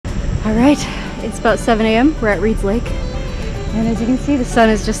All right, it's about 7 a.m. We're at Reed's Lake. And as you can see, the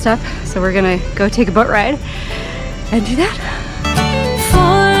sun is just up. So we're gonna go take a boat ride and do that.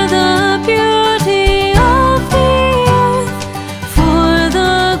 For the beauty of the earth, for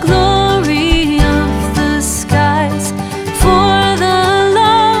the glory of the skies, for the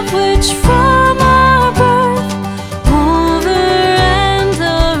love which from our birth over and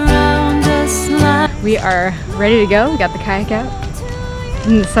around us lies. We are ready to go. We got the kayak out.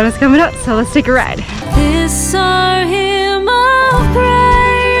 And the sun is coming up, so let's take a ride. This our hymn of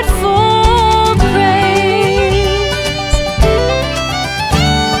grateful praise.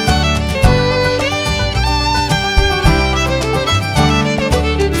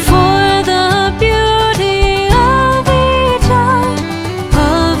 For the beauty of each hour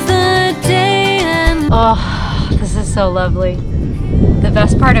of the day and Oh, this is so lovely. The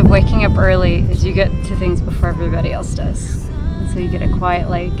best part of waking up early is you get to things before everybody else does. So you get a quiet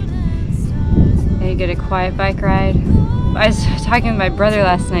lake, and you get a quiet bike ride. I was talking with my brother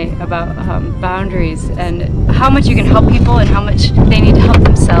last night about boundaries and how much you can help people and how much they need to help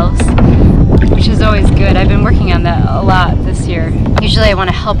themselves, which is always good. I've been working on that a lot this year. Usually I want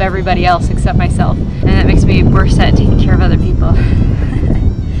to help everybody else except myself, and that makes me worse at taking care of other people.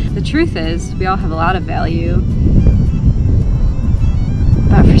 The truth is, we all have a lot of value,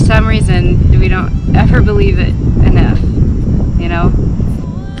 but for some reason we don't ever believe it enough. You know,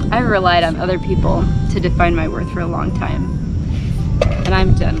 I've relied on other people to define my worth for a long time, and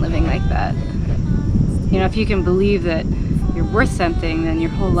I'm done living like that. You know, if you can believe that you're worth something, then your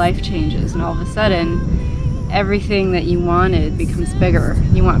whole life changes, and all of a sudden everything that you wanted becomes bigger.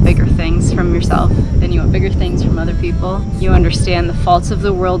 You want bigger things from yourself, and you want bigger things from other people. You understand the faults of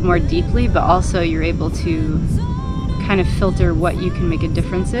the world more deeply, but also you're able to kind of filter what you can make a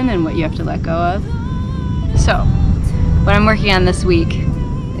difference in and what you have to let go of. So what I'm working on this week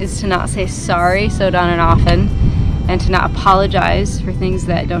is to not say sorry so darn often, and to not apologize for things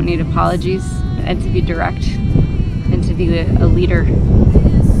that don't need apologies, and to be direct and to be a leader.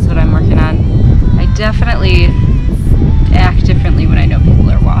 That's what I'm working on. I definitely act differently when I know people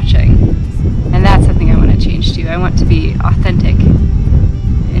are watching, and that's something I want to change too. I want to be authentic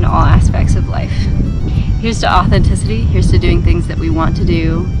in all aspects of life. Here's to authenticity, here's to doing things that we want to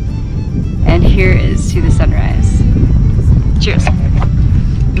do, and here is to the sunrise. Cheers.